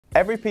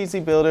Every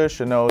PC builder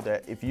should know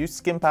that if you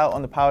skimp out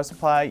on the power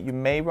supply, you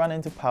may run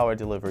into power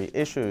delivery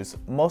issues,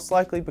 most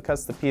likely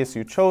because the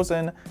PSU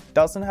chosen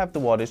doesn't have the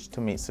wattage to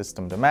meet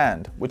system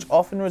demand, which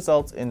often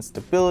results in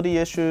stability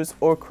issues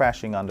or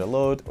crashing under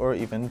load or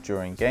even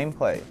during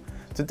gameplay.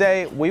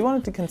 Today, we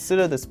wanted to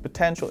consider this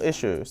potential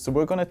issue, so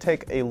we're going to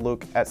take a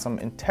look at some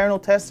internal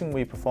testing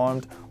we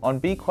performed on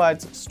Be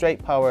Quiet's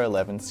Straight Power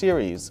 11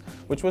 series,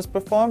 which was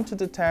performed to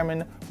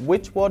determine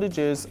which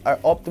wattages are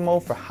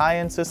optimal for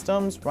high-end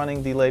systems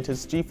running the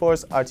latest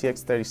GeForce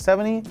RTX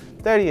 3070,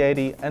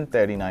 3080 and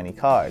 3090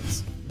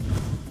 cards.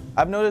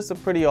 I've noticed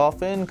that pretty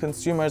often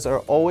consumers are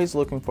always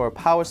looking for a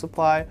power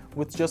supply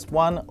with just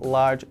one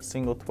large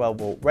single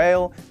 12-volt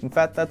rail. In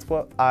fact, that's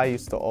what I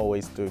used to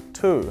always do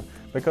too,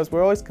 because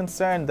we're always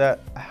concerned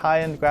that a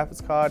high-end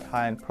graphics card,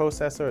 high-end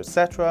processor,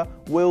 etc.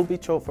 will be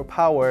choked for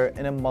power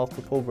in a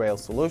multiple rail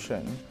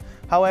solution.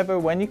 However,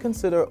 when you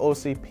consider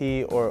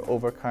OCP or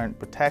overcurrent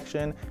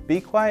protection,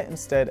 Be Quiet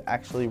instead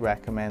actually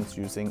recommends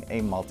using a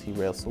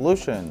multi-rail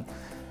solution,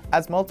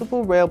 as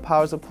multiple rail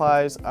power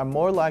supplies are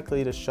more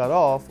likely to shut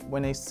off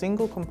when a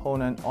single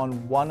component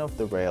on one of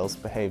the rails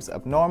behaves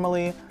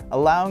abnormally,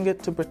 allowing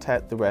it to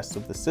protect the rest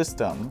of the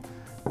system.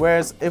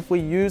 Whereas if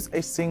we use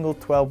a single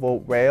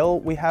 12-volt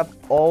rail, we have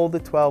all the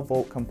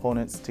 12-volt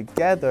components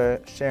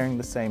together sharing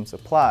the same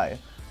supply,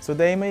 so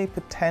they may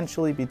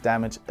potentially be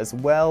damaged as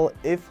well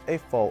if a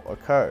fault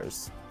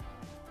occurs.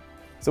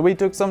 So we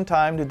took some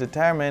time to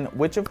determine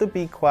which of the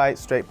Be Quiet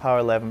Straight Power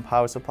 11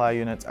 power supply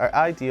units are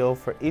ideal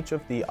for each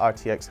of the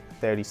RTX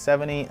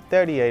 3070,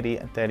 3080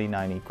 and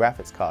 3090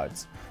 graphics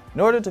cards.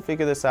 In order to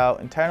figure this out,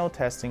 internal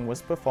testing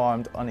was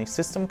performed on a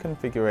system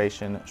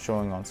configuration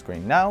showing on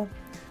screen now,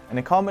 and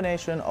a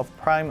combination of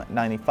Prime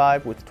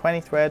 95 with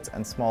 20 threads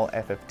and small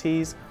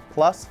FFTs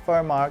plus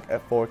FurMark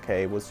at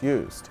 4K was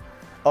used.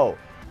 Oh,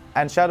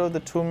 and Shadow of the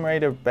Tomb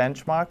Raider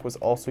benchmark was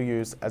also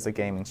used as a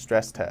gaming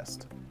stress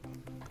test.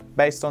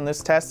 Based on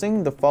this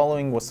testing, the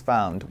following was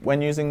found. When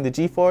using the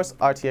GeForce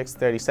RTX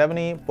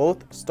 3070,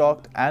 both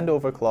stocked and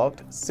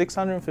overclocked,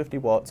 650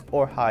 watts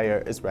or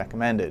higher is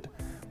recommended.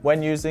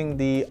 When using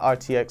the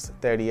RTX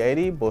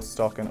 3080, both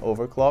stock and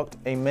overclocked,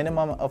 a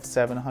minimum of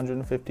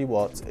 750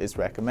 watts is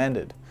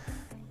recommended.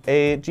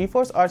 A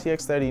GeForce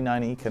RTX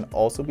 3090 can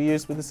also be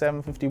used with a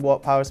 750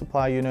 watt power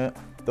supply unit,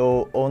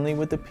 though only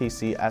with the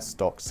PC at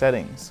stock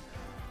settings.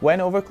 When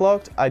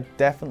overclocked, I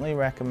definitely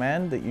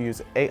recommend that you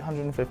use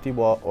 850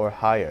 watt or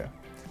higher.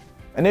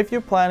 And if you're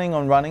planning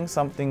on running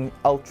something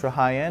ultra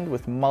high-end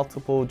with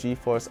multiple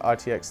GeForce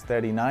RTX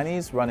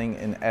 3090s running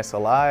in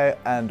SLI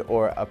and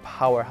or a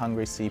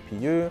power-hungry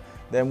CPU,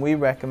 then we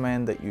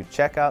recommend that you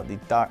check out the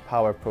Dark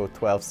Power Pro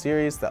 12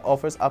 series that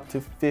offers up to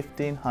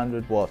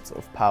 1500 watts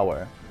of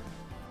power.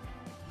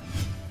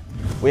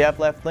 We have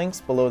left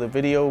links below the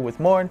video with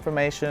more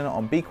information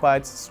on Be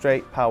Quiet's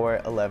Straight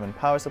Power 11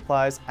 power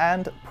supplies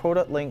and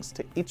product links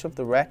to each of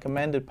the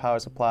recommended power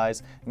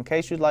supplies in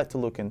case you'd like to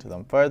look into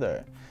them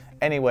further.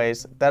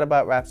 Anyways, that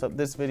about wraps up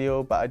this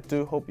video, but I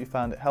do hope you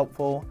found it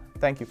helpful.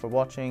 Thank you for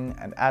watching,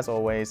 and as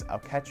always, I'll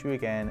catch you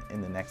again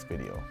in the next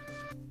video.